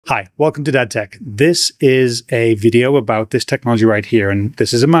Hi, welcome to Dad Tech. This is a video about this technology right here, and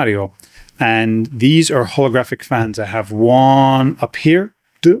this is a Mario. And these are holographic fans. I have one up here,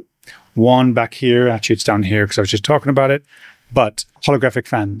 one back here. Actually, it's down here because I was just talking about it. But holographic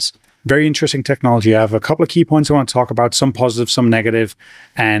fans, very interesting technology. I have a couple of key points I want to talk about, some positive, some negative,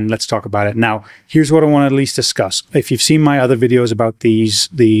 and let's talk about it. Now, here's what I want to at least discuss. If you've seen my other videos about these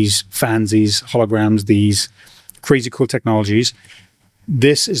fans, these holograms, these crazy cool technologies,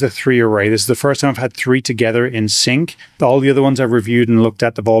 this is the 3 array. This is the first time I've had 3 together in sync. All the other ones I've reviewed and looked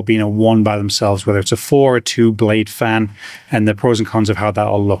at, they've all been a 1 by themselves, whether it's a 4 or 2 blade fan, and the pros and cons of how that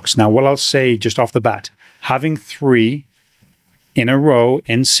all looks. Now, what I'll say just off the bat, having 3 in a row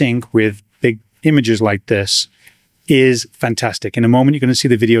in sync with big images like this is fantastic. In a moment, you're going to see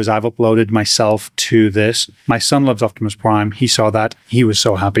the videos I've uploaded myself to this. My son loves Optimus Prime. He saw that. He was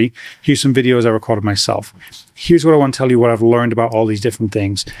so happy. Here's some videos I recorded myself. Here's what I want to tell you, what I've learned about all these different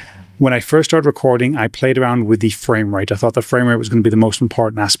things. When I first started recording, I played around with the frame rate. I thought the frame rate was going to be the most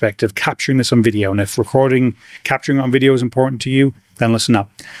important aspect of capturing this on video. And if capturing on video is important to you, then listen up.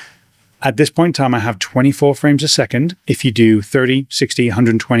 At this point in time, I have 24 frames a second. If you do 30, 60,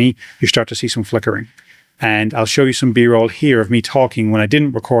 120, you start to see some flickering. And I'll show you some B-roll here of me talking when I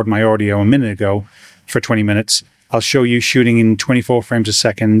didn't record my audio a minute ago for 20 minutes. I'll show you shooting in 24 frames a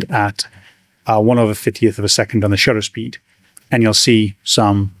second at 1/50th of a second on the shutter speed. And you'll see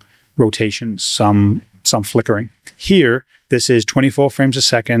some rotations, some flickering. Here, this is 24 frames a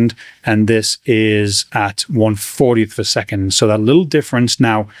second, and this is at 1/40th of a second. So that little difference.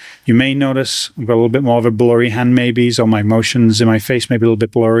 Now, you may notice I've got a little bit more of a blurry hand maybe, so my motions in my face may be a little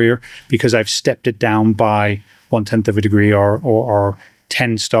bit blurrier because I've stepped it down by 1/10 of a degree or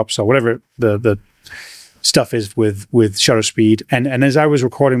 10 stops or whatever the stuff is with shutter speed. And as I was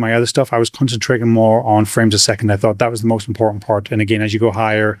recording my other stuff, I was concentrating more on frames a second. I thought that was the most important part. And again, as you go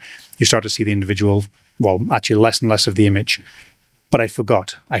higher, you start to see the individual, well, actually less and less of the image. But I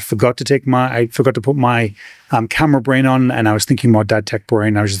forgot. I forgot to put my camera brain on, and I was thinking more Dad Tech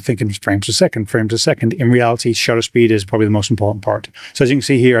brain. I was just thinking frames a second, frames a second. In reality, shutter speed is probably the most important part. So as you can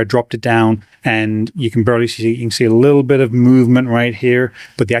see here, I dropped it down, and you can barely see, you can see a little bit of movement right here,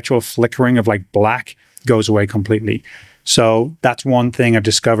 but the actual flickering of like black goes away completely. So that's one thing I've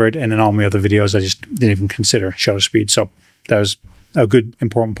discovered, and in all my other videos, I just didn't even consider shutter speed. So that was a good,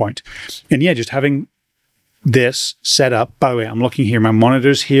 important point. And yeah, just having this set up. By the way, I'm looking here, my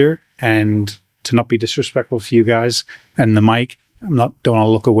monitor's here, and to not be disrespectful to you guys and the mic, don't want to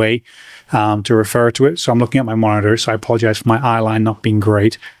look away to refer to it. So I'm looking at my monitor. So I apologize for my eye line not being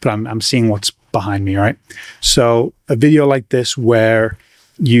great, but I'm seeing what's behind me, right? So a video like this where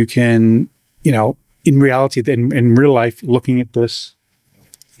you can, you know, in reality, in real life, looking at this,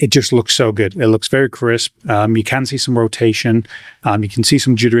 it just looks so good. It looks very crisp. You can see some rotation. You can see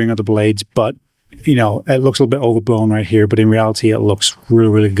some jittering of the blades, but you know, it looks a little bit overblown right here, but in reality, it looks really,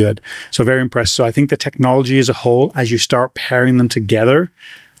 really good. So very impressed. So I think the technology as a whole, as you start pairing them together,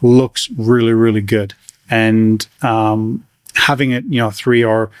 looks really, really good. And having it, you know, 3,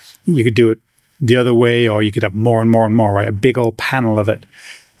 or you could do it the other way, or you could have more and more and more, right? A big old panel of it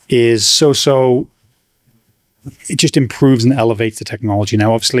is so it just improves and elevates the technology.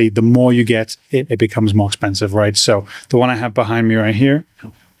 Now, obviously, the more you get, it becomes more expensive, right? So the one I have behind me right here,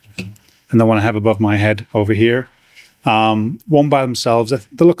 and the one I have above my head over here, one by themselves,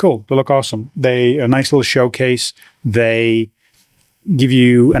 they look cool. They look awesome. They are a nice little showcase. They give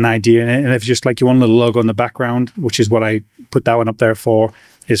you an idea. And if just like you want a little logo in the background, which is what I put that one up there for,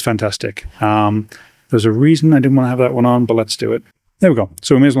 is fantastic. There's a reason I didn't want to have that one on, but let's do it. There we go.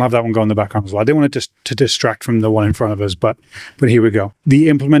 So we may as well have that one go in the background as well. I didn't want it to distract from the one in front of us, but here we go. The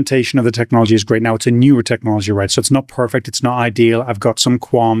implementation of the technology is great. Now, it's a newer technology, right? So it's not perfect. It's not ideal. I've got some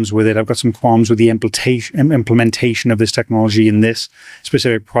qualms with it. I've got some qualms with the implementation of this technology in this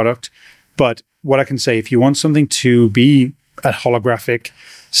specific product. But what I can say, if you want something to be a holographic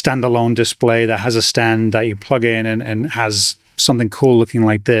standalone display that has a stand that you plug in and has something cool looking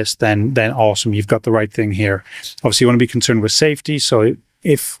like this, then awesome, you've got the right thing here. Obviously, you want to be concerned with safety. So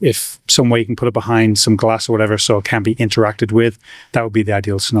if some way you can put it behind some glass or whatever so it can be interacted with, that would be the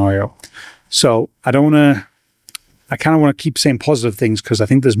ideal scenario. So I kind of want to keep saying positive things because I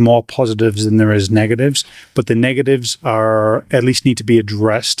think there's more positives than there is negatives, but the negatives are at least need to be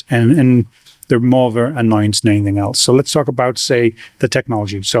addressed, and they're more of an annoyance than anything else. So let's talk about, say, the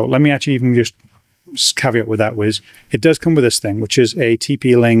technology. So let me actually even just caveat with that was, it does come with this thing, which is a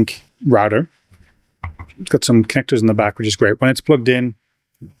TP-Link router. It's got some connectors in the back, which is great. When it's plugged in,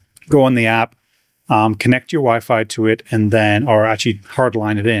 go on the app, connect your Wi-Fi to it, and then, or actually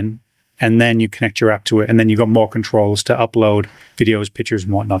hardline it in, and then you connect your app to it, and then you've got more controls to upload videos, pictures,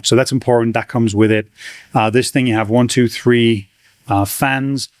 and whatnot. So that's important. That comes with it. This thing, you have 1, 2, 3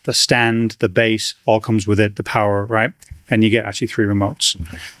 fans, the stand, the base, all comes with it, the power, right? And you get actually 3 remotes.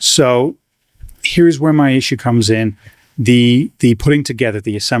 So here's where my issue comes in. The putting together,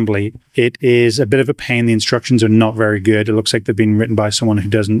 the assembly, it is a bit of a pain. The instructions are not very good. It looks like they've been written by someone who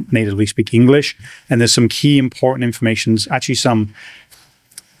doesn't natively speak English. And there's some key important information, actually some,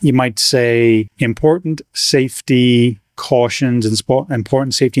 you might say, important safety cautions and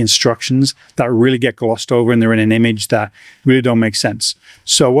important safety instructions that really get glossed over, and they're in an image that really don't make sense.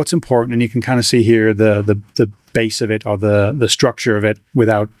 So what's important, and you can kind of see here the base of it, or the structure of it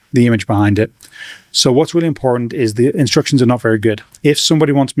without the image behind it. So what's really important is the instructions are not very good. If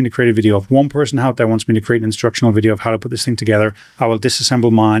somebody wants me to create a video, if one person out there wants me to create an instructional video of how to put this thing together, I will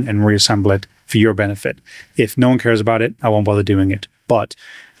disassemble mine and reassemble it for your benefit. If no one cares about it, I won't bother doing it. But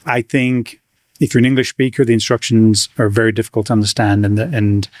I think if you're an English speaker, the instructions are very difficult to understand,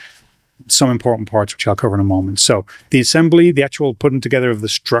 and some important parts, which I'll cover in a moment. So the assembly, the actual putting together of the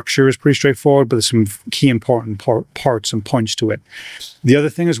structure is pretty straightforward, but there's some key important parts and points to it. The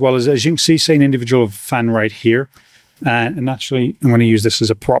other thing as well is, as you can see, say an individual fan right here, and actually I'm going to use this as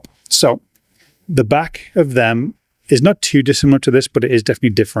a prop. So the back of them is not too dissimilar to this, but it is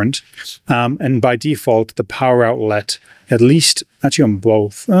definitely different. And by default, the power outlet, at least actually on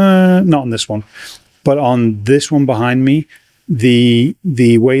both, not on this one, but on this one behind me, the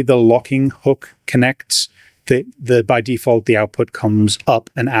way the locking hook connects, by default, the output comes up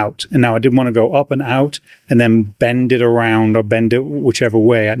and out. And now I didn't want to go up and out and then bend it around or bend it whichever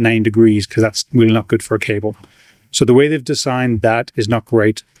way at 9 degrees, because that's really not good for a cable. So the way they've designed that is not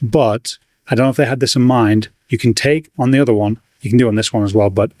great, but I don't know if they had this in mind. You can take on the other one, you can do on this one as well,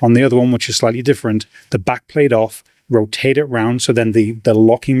 but on the other one, which is slightly different, the back plate off, rotate it around, so then the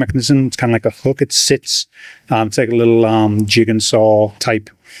locking mechanism, it's kind of like a hook, it sits, it's like a little jig and saw type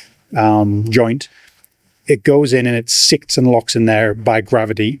joint. It goes in and it sits and locks in there by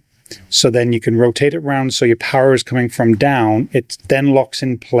gravity. So then you can rotate it around, so your power is coming from down, it then locks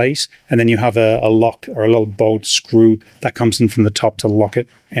in place, and then you have a lock or a little bolt screw that comes in from the top to lock it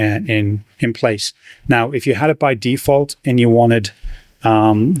in place. Now, if you had it by default and you wanted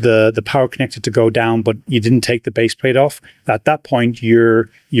the power connector to go down, but you didn't take the base plate off, at that point your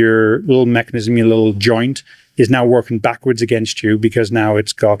little mechanism, your little joint, is now working backwards against you, because now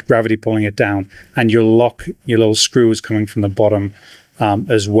it's got gravity pulling it down, and your little screw is coming from the bottom,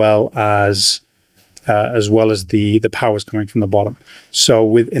 as well as the power is coming from the bottom.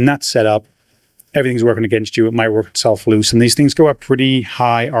 So in that setup, everything's working against you. It might work itself loose, and these things go at pretty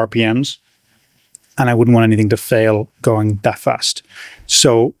high RPMs, and I wouldn't want anything to fail going that fast.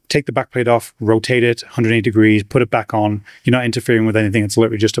 So take the back plate off, rotate it 180 degrees, put it back on. You're not interfering with anything. It's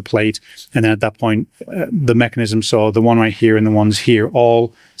literally just a plate. And then at that point, the mechanism, so the one right here and the ones here,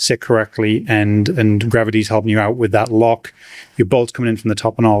 all sit correctly, and gravity's helping you out with that lock. Your bolt's coming in from the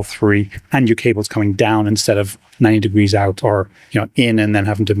top on all 3, and your cable's coming down instead of 90 degrees out, or in, and then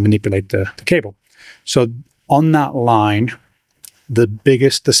having to manipulate the cable. So on that line, the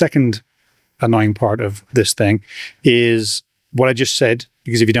second annoying part of this thing is what I just said,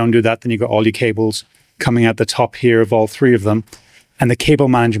 because if you don't do that, then you've got all your cables coming at the top here of all 3 of them, and the cable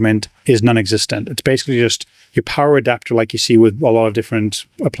management is non-existent. It's basically just your power adapter, like you see with a lot of different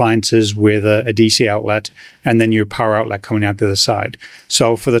appliances, with a DC outlet, and then your power outlet coming out the other side.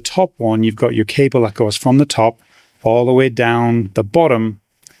 So for the top one, you've got your cable that goes from the top all the way down the bottom,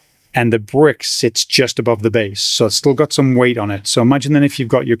 and the brick sits just above the base. So it's still got some weight on it. So imagine then if you've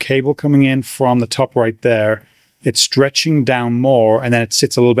got your cable coming in from the top right there, it's stretching down more, and then it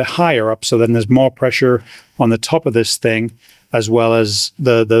sits a little bit higher up. So then there's more pressure on the top of this thing, as well as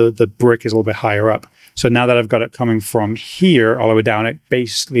the brick is a little bit higher up. So now that I've got it coming from here all the way down, it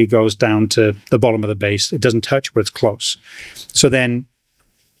basically goes down to the bottom of the base. It doesn't touch, but it's close. So then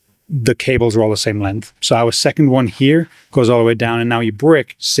the cables are all the same length. So our second one here goes all the way down, and now your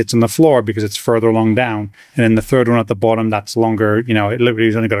brick sits on the floor because it's further along down. And then the third one at the bottom, that's longer, it literally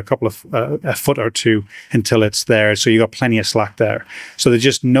has only got a couple of, a foot or 2 until it's there. So you got plenty of slack there. So there's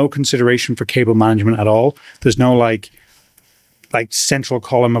just no consideration for cable management at all. There's no like central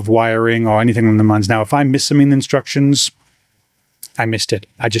column of wiring or anything along the lines. Now, if I miss some in the instructions, I missed it.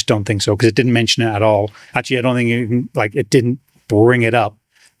 I just don't think so, because it didn't mention it at all. Actually, I don't think it didn't bring it up.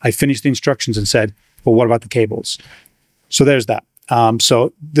 I finished the instructions and said, well, what about the cables? So there's that.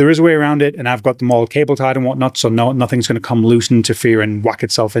 So there is a way around it, and I've got them all cable tied and whatnot, so nothing's going to come loose and interfere and whack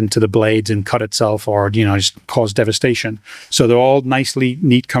itself into the blades and cut itself, or just cause devastation. So they're all nicely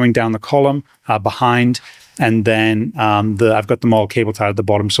neat coming down the column behind, and then I've got them all cable tied at the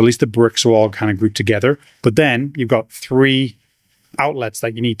bottom. So at least the bricks are all kind of grouped together. But then you've got 3 outlets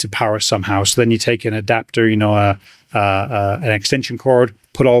that you need to power somehow. So then you take an adapter, you know, an extension cord,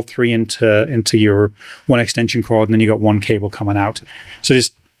 put all 3 into your one extension cord, and then you got 1 cable coming out. So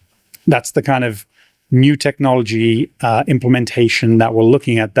that's the kind of new technology implementation that we're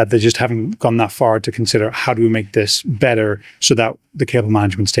looking at, that they just haven't gone that far to consider how do we make this better so that the cable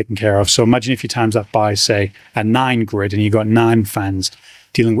management's taken care of. So imagine if you times that by, say, a 9 grid, and you got 9 fans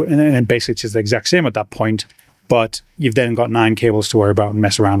dealing with, and basically it's just the exact same at that point, but you've then got 9 cables to worry about and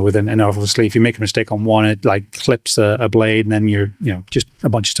mess around with. And obviously, if you make a mistake on one, it like clips a blade, and then you're, you know, just a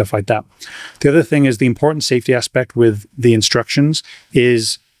bunch of stuff like that. The other thing is the important safety aspect with the instructions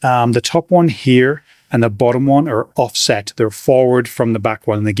is the top one here and the bottom one are offset. They're forward from the back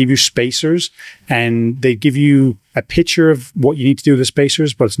one. And they give you spacers, and they give you a picture of what you need to do with the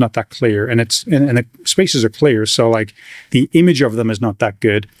spacers, but it's not that clear. And the spacers are clear, so like the image of them is not that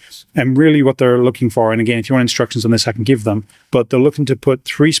good. And really what they're looking for, and again, if you want instructions on this, I can give them, but they're looking to put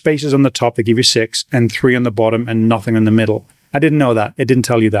 3 spacers on the top, they give you 6, and 3 on the bottom, and nothing in the middle. I didn't know that. It didn't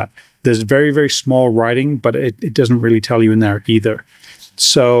tell you that. There's very, very small writing, but it doesn't really tell you in there either.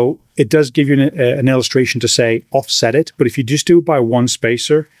 So it does give you an illustration to say offset it, but if you just do it by 1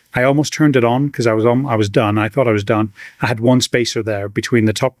 spacer, I almost turned it on because I was done. I thought I was done. I had 1 spacer there between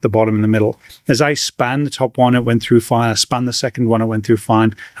the top, the bottom, and the middle. As I spanned the top one, it went through fine. I spanned the second one, it went through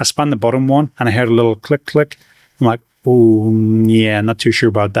fine. I spanned the bottom one, and I heard a little click, click. I'm like, oh, yeah, not too sure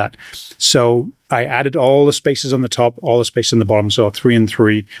about that. So I added all the spaces on the top, all the spaces on the bottom, so 3 and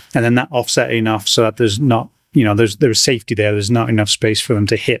 3, and then that offset enough so that there's not, you know, there's safety there. There's not enough space for them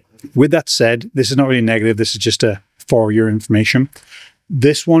to hit. With that said, this is not really negative. This is just for your information.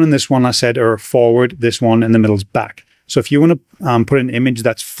 This one and this one, I said, are forward. This one in the middle is back. So if you want to put an image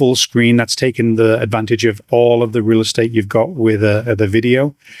that's full screen, that's taking the advantage of all of the real estate you've got with the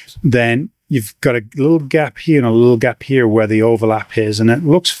video, then you've got a little gap here and a little gap here where the overlap is, and it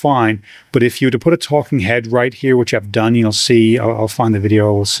looks fine. But if you were to put a talking head right here, which I've done, you'll see, I'll find the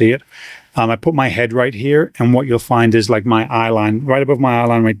video, we'll see it. I put my head right here, and what you'll find is like my eye line, right above my eye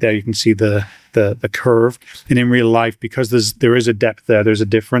line right there, you can see the curve. And in real life, because there is a depth there, there's a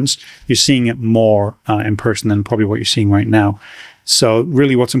difference. You're seeing it more in person than probably what you're seeing right now. So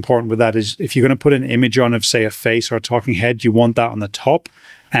really what's important with that is if you're going to put an image on of, say, a face or a talking head, you want that on the top,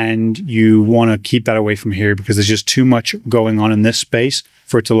 and you want to keep that away from here because there's just too much going on in this space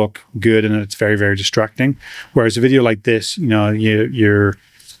for it to look good, and it's very, very distracting. Whereas a video like this, you know, you're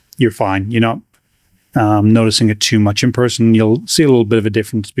fine. You're not noticing it too much in person. You'll see a little bit of a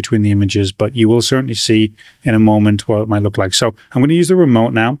difference between the images, but you will certainly see in a moment what it might look like. So I'm going to use the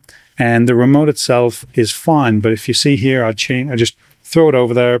remote now, and the remote itself is fine. But if you see here, I just throw it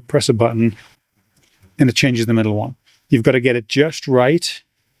over there, press a button, and it changes the middle one. You've got to get it just right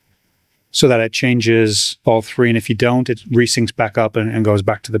so that it changes all 3. And if you don't, it resyncs back up and goes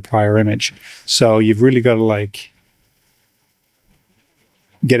back to the prior image. So you've really got to like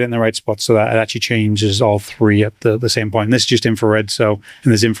get it in the right spot so that it actually changes all 3 at the same point. And this is just infrared, so,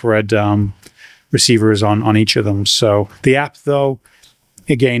 and there's infrared receivers on each of them. So the app, though,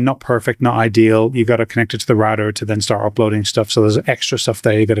 again, not perfect, not ideal. You got to connect it to the router to then start uploading stuff. So there's extra stuff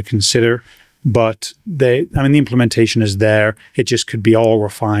there you got to consider. But the implementation is there. It just could be all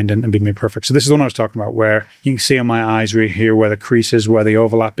refined and be made perfect. So this is the one I was talking about, where you can see on my eyes right here where the crease is, where the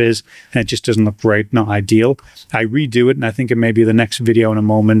overlap is, and it just doesn't look great, not ideal. I redo it, and I think it may be the next video in a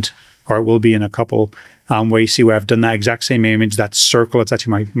moment, or it will be in a couple, where you see where I've done that exact same image, that circle. It's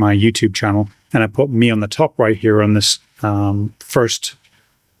actually my YouTube channel, and I put me on the top right here on this first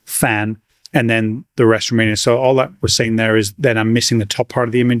fan, and then the rest remaining. So all that we're saying there is then I'm missing the top part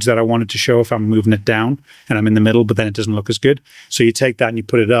of the image that I wanted to show if I'm moving it down, and I'm in the middle, but then it doesn't look as good. So you take that and you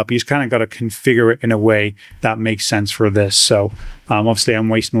put it up. You just kind of got to configure it in a way that makes sense for this. So obviously I'm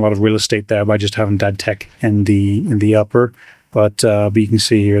wasting a lot of real estate there by just having dad tech in the upper, but you can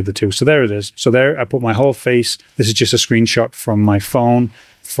see here the 2. So there it is. So there I put my whole face. This is just a screenshot from my phone,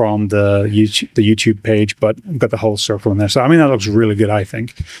 from the YouTube page, but I've got the whole circle in there. So I mean, that looks really good, I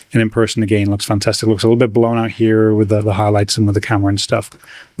think. And in person, again, looks fantastic. It looks a little bit blown out here with the highlights and with the camera and stuff,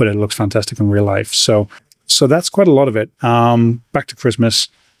 but it looks fantastic in real life. So that's quite a lot of it. Back to Christmas.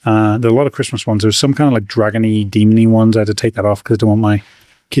 There are a lot of Christmas ones. There's some kind of like dragony, demony ones. I had to take that off because I don't want my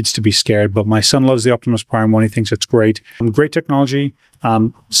kids to be scared, but my son loves the Optimus Prime one. He thinks it's great. Great technology.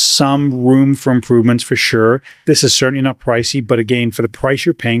 Some room for improvements for sure. This is certainly not pricey, but again, for the price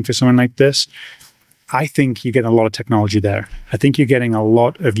you're paying for something like this, I think you're getting a lot of technology there. I think you're getting a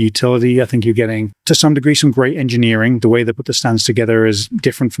lot of utility. I think you're getting, to some degree, some great engineering. The way they put the stands together is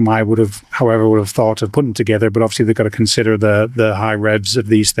different from I would have, however, would have thought of putting together. But obviously, they've got to consider the high revs of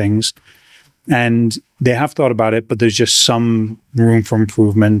these things. And they have thought about it, but there's just some room for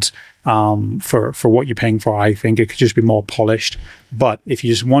improvement for what you're paying for. I think it could just be more polished. But if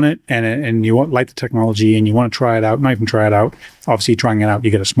you just want it and you like the technology and you want to try it out, not even try it out, obviously trying it out, you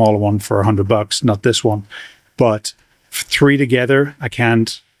get a smaller one for $100, not this one. But 3 together, I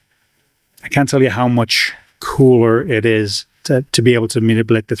can't tell you how much cooler it is to be able to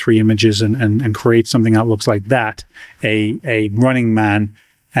manipulate the 3 images and create something that looks like that. A running man.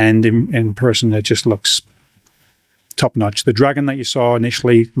 And in person, it just looks top notch. The dragon that you saw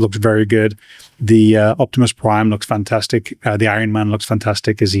initially looks very good. The Optimus Prime looks fantastic. The Iron Man looks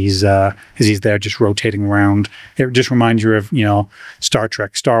fantastic as he's there just rotating around. It just reminds you of, you know, Star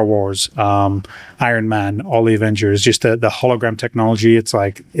Trek, Star Wars, Iron Man, all the Avengers. Just the hologram technology. It's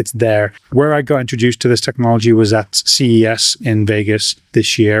like it's there. Where I got introduced to this technology was at CES in Vegas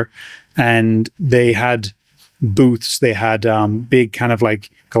this year, and they had booths. They had big kind of like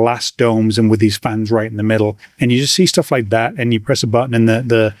glass domes and with these fans right in the middle, and you just see stuff like that, and you press a button and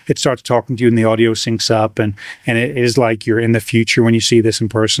it starts talking to you and the audio syncs up, and it is like you're in the future when you see this in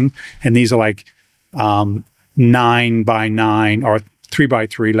person. And these are like 9 by 9 or 3 by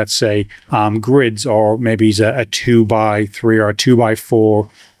 3, let's say, grids, or maybe it's a 2 by 3 or a 2 by 4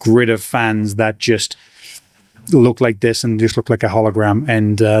 grid of fans that just look like this and just look like a hologram.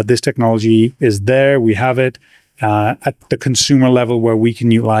 And this technology is there. We have it at the consumer level where we can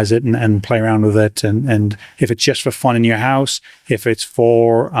utilize it and play around with it. And if it's just for fun in your house, if it's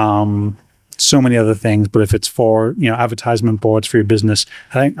for so many other things, but if it's for, you know, advertisement boards for your business,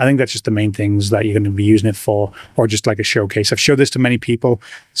 I think that's just the main things that you're going to be using it for, or just like a showcase. I've showed this to many people.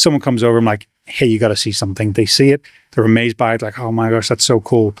 Someone comes over, I'm like, hey, you got to see something. They see it, they're amazed by it, like, oh my gosh, that's so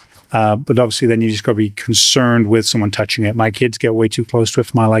cool. But obviously then you just got to be concerned with someone touching it. My kids get way too close to it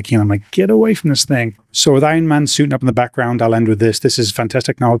for my liking. I'm like, get away from this thing. So with Iron Man suiting up in the background, I'll end with this. This is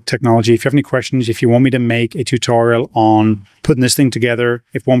fantastic technology. If you have any questions, if you want me to make a tutorial on putting this thing together,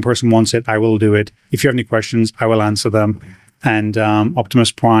 if one person wants it, I will do it. If you have any questions, I will answer them. And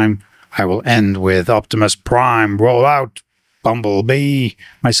Optimus Prime, I will end with Optimus Prime, roll out. Bumblebee.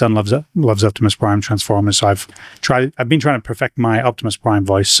 My son loves Optimus Prime Transformers, so I've been trying to perfect my Optimus Prime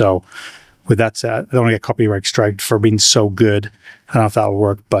voice. So with that said, I don't want to get copyright striked for being so good. I don't know if that'll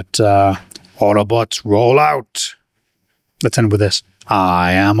work, but Autobots roll out. Let's end with this.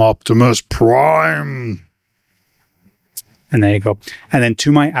 I am Optimus Prime. And there you go. And then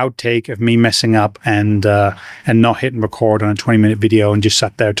to my outtake of me messing up and not hitting record on a 20-minute video and just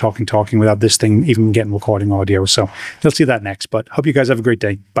sat there talking without this thing even getting recording audio. So you'll see that next. But hope you guys have a great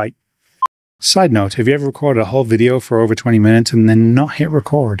day. Bye. Side note, have you ever recorded a whole video for over 20 minutes and then not hit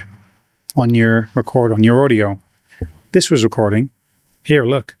record on your audio? This was recording. Here,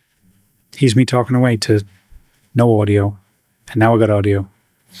 look. Here's me talking away to no audio. And now I got audio.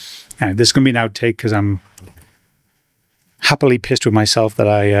 Anyway, this is going to be an outtake because I'm happily pissed with myself that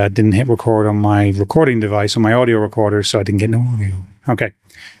I didn't hit record on my recording device, on my audio recorder, so I didn't get no audio. Okay,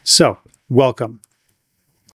 so welcome.